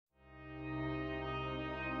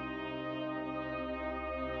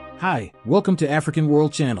Hi, welcome to African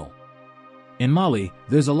World Channel. In Mali,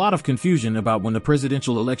 there's a lot of confusion about when the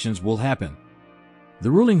presidential elections will happen.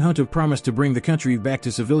 The ruling junta promised to bring the country back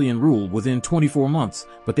to civilian rule within 24 months,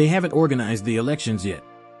 but they haven't organized the elections yet.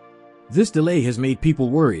 This delay has made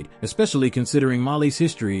people worried, especially considering Mali's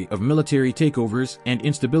history of military takeovers and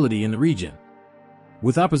instability in the region.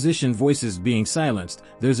 With opposition voices being silenced,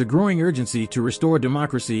 there's a growing urgency to restore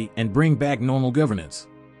democracy and bring back normal governance.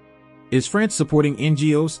 Is France supporting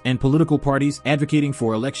NGOs and political parties advocating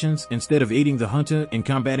for elections instead of aiding the junta in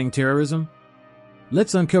combating terrorism?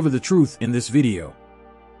 Let's uncover the truth in this video.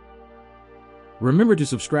 Remember to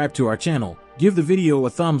subscribe to our channel, give the video a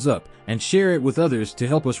thumbs up, and share it with others to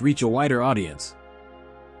help us reach a wider audience.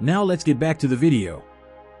 Now let's get back to the video.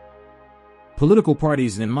 Political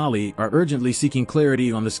parties in Mali are urgently seeking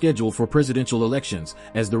clarity on the schedule for presidential elections,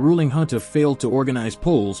 as the ruling junta failed to organize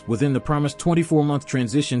polls within the promised 24-month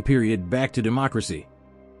transition period back to democracy.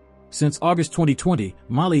 Since August 2020,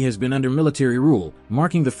 Mali has been under military rule,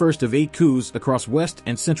 marking the first of 8 coups across West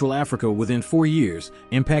and Central Africa within 4 years,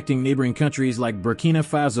 impacting neighboring countries like Burkina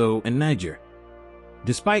Faso and Niger.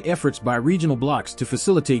 Despite efforts by regional blocs to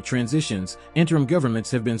facilitate transitions, interim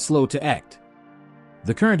governments have been slow to act.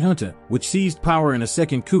 The current junta, which seized power in a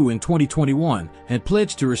second coup in 2021, had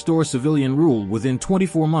pledged to restore civilian rule within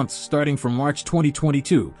 24 months starting from March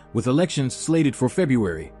 2022, with elections slated for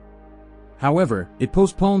February. However, it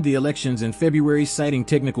postponed the elections in February citing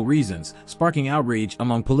technical reasons, sparking outrage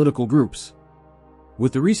among political groups.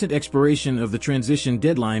 With the recent expiration of the transition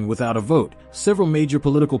deadline without a vote, several major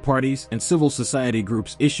political parties and civil society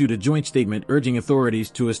groups issued a joint statement urging authorities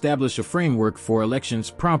to establish a framework for elections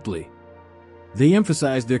promptly. They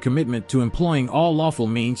emphasized their commitment to employing all lawful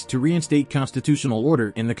means to reinstate constitutional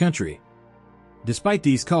order in the country. Despite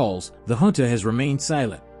these calls, the junta has remained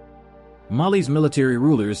silent. Mali's military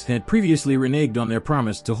rulers had previously reneged on their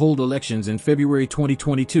promise to hold elections in February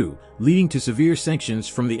 2022, leading to severe sanctions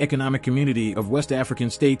from the Economic Community of West African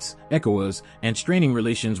States, ECOWAS, and straining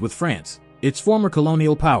relations with France, its former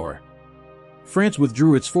colonial power. France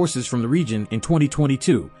withdrew its forces from the region in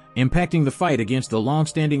 2022, impacting the fight against the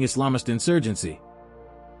long-standing Islamist insurgency.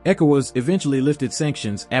 ECOWAS eventually lifted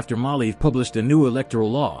sanctions after Mali published a new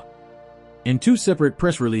electoral law. In 2 separate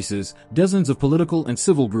press releases, dozens of political and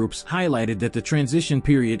civil groups highlighted that the transition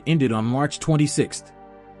period ended on March 26.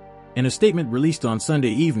 In a statement released on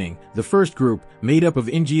Sunday evening, the first group, made up of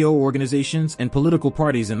NGO organizations and political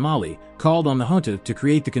parties in Mali, called on the junta to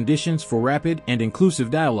create the conditions for rapid and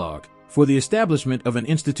inclusive dialogue, for the establishment of an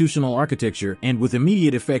institutional architecture and with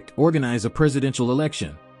immediate effect organize a presidential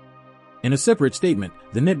election. In a separate statement,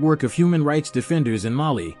 the Network of Human Rights Defenders in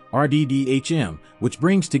Mali, RDDHM, which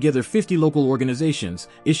brings together 50 local organizations,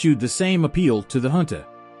 issued the same appeal to the junta.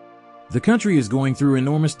 The country is going through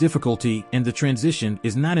enormous difficulty and the transition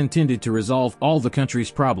is not intended to resolve all the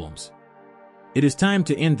country's problems. It is time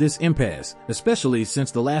to end this impasse, especially since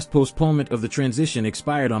the last postponement of the transition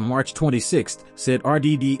expired on March 26, said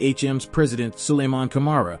RDDHM's president Suleiman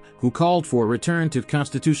Kamara, who called for a return to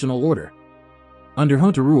constitutional order. Under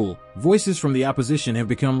junta rule, voices from the opposition have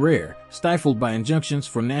become rare, stifled by injunctions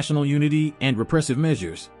for national unity and repressive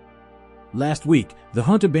measures. Last week, the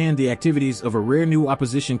junta banned the activities of a rare new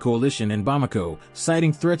opposition coalition in Bamako,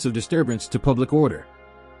 citing threats of disturbance to public order.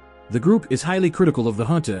 The group is highly critical of the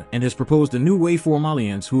junta and has proposed a new way for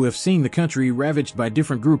Malians who have seen the country ravaged by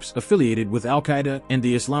different groups affiliated with Al-Qaeda and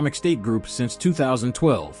the Islamic State group since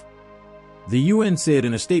 2012. The UN said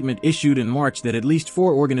in a statement issued in March that at least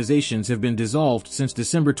 4 organizations have been dissolved since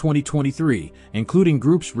December 2023, including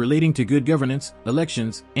groups relating to good governance,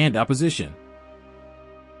 elections, and opposition.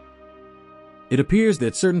 It appears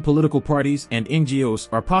that certain political parties and NGOs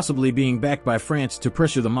are possibly being backed by France to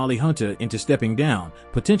pressure the Mali junta into stepping down,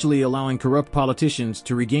 potentially allowing corrupt politicians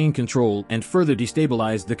to regain control and further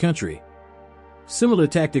destabilize the country. Similar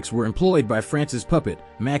tactics were employed by France's puppet,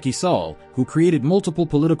 Macky Sall, who created multiple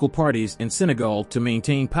political parties in Senegal to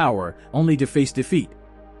maintain power, only to face defeat.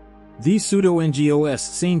 These pseudo-NGOs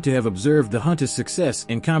seem to have observed the junta's success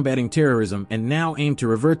in combating terrorism and now aim to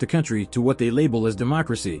revert the country to what they label as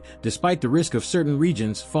democracy, despite the risk of certain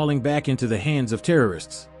regions falling back into the hands of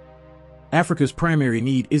terrorists. Africa's primary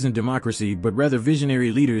need isn't democracy but rather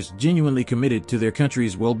visionary leaders genuinely committed to their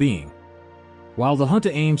country's well-being. While the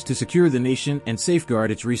junta aims to secure the nation and safeguard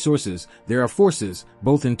its resources, there are forces,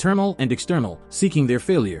 both internal and external, seeking their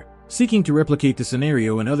failure, seeking to replicate the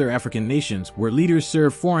scenario in other African nations where leaders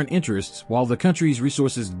serve foreign interests while the country's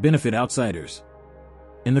resources benefit outsiders.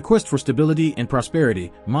 In the quest for stability and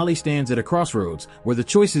prosperity, Mali stands at a crossroads where the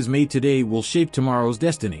choices made today will shape tomorrow's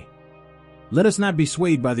destiny. Let us not be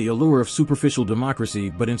swayed by the allure of superficial democracy,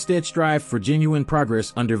 but instead strive for genuine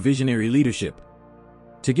progress under visionary leadership.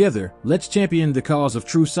 Together, let's champion the cause of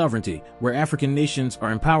true sovereignty, where African nations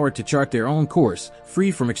are empowered to chart their own course,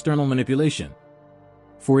 free from external manipulation.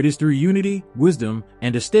 For it is through unity, wisdom,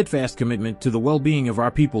 and a steadfast commitment to the well-being of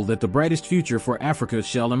our people that the brightest future for Africa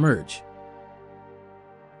shall emerge.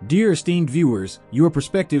 Dear esteemed viewers, your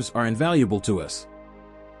perspectives are invaluable to us.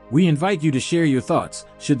 We invite you to share your thoughts.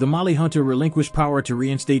 Should the Mali junta relinquish power to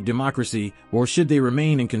reinstate democracy, or should they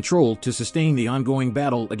remain in control to sustain the ongoing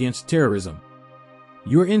battle against terrorism?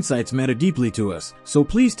 Your insights matter deeply to us, so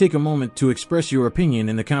please take a moment to express your opinion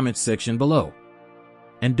in the comments section below.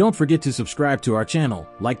 And don't forget to subscribe to our channel,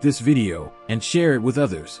 like this video, and share it with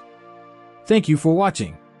others. Thank you for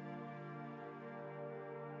watching.